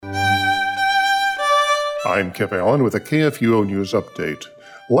I'm Kip Allen with a KFUO News Update.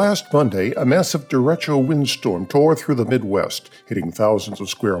 Last Monday, a massive derecho windstorm tore through the Midwest, hitting thousands of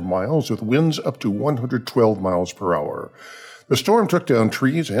square miles with winds up to 112 miles per hour. The storm took down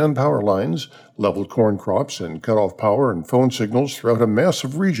trees and power lines, leveled corn crops, and cut off power and phone signals throughout a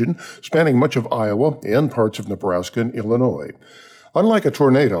massive region spanning much of Iowa and parts of Nebraska and Illinois. Unlike a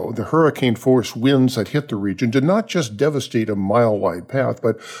tornado, the hurricane-force winds that hit the region did not just devastate a mile-wide path,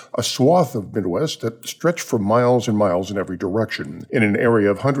 but a swath of Midwest that stretched for miles and miles in every direction. In an area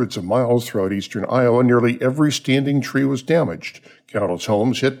of hundreds of miles throughout eastern Iowa, nearly every standing tree was damaged. Countless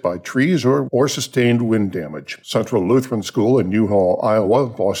homes hit by trees or sustained wind damage. Central Lutheran School in Newhall,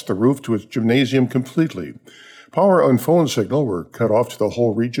 Iowa, lost the roof to its gymnasium completely. Power and phone signal were cut off to the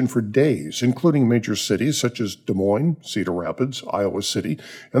whole region for days, including major cities such as Des Moines, Cedar Rapids, Iowa City,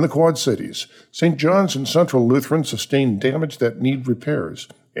 and the Quad Cities. St. John's and Central Lutheran sustained damage that need repairs,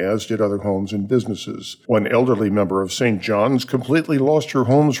 as did other homes and businesses. One elderly member of St. John's completely lost her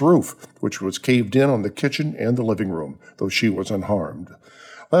home's roof, which was caved in on the kitchen and the living room, though she was unharmed.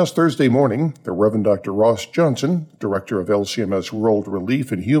 Last Thursday morning, the Reverend Dr. Ross Johnson, director of LCMS World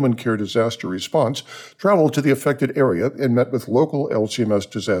Relief and Human Care Disaster Response, traveled to the affected area and met with local LCMS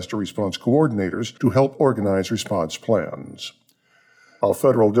disaster response coordinators to help organize response plans. A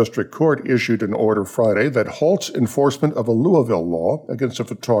federal district court issued an order Friday that halts enforcement of a Louisville law against a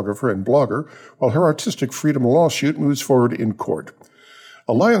photographer and blogger while her artistic freedom lawsuit moves forward in court.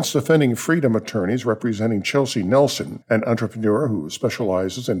 Alliance Defending Freedom attorneys representing Chelsea Nelson, an entrepreneur who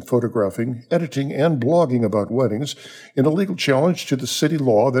specializes in photographing, editing, and blogging about weddings, in a legal challenge to the city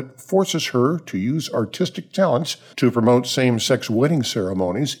law that forces her to use artistic talents to promote same-sex wedding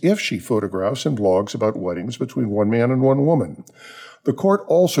ceremonies if she photographs and blogs about weddings between one man and one woman. The court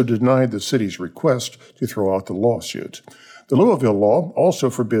also denied the city's request to throw out the lawsuit. The Louisville law also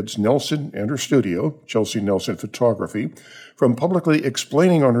forbids Nelson and her studio, Chelsea Nelson Photography, from publicly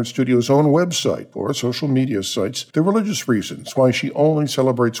explaining on her studio's own website or social media sites the religious reasons why she only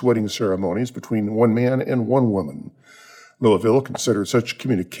celebrates wedding ceremonies between one man and one woman. Louisville considers such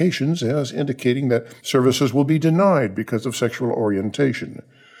communications as indicating that services will be denied because of sexual orientation.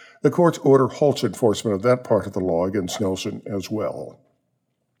 The court's order halts enforcement of that part of the law against Nelson as well.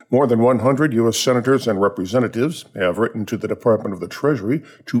 More than 100 U.S. senators and representatives have written to the Department of the Treasury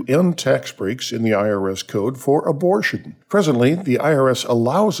to end tax breaks in the IRS code for abortion. Presently, the IRS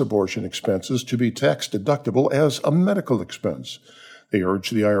allows abortion expenses to be tax deductible as a medical expense. They urge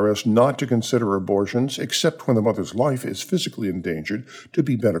the IRS not to consider abortions, except when the mother's life is physically endangered, to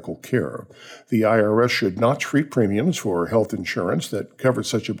be medical care. The IRS should not treat premiums for health insurance that covers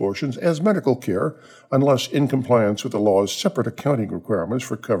such abortions as medical care unless in compliance with the law's separate accounting requirements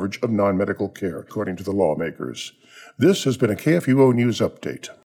for coverage of non-medical care, according to the lawmakers. This has been a KFUO News Update.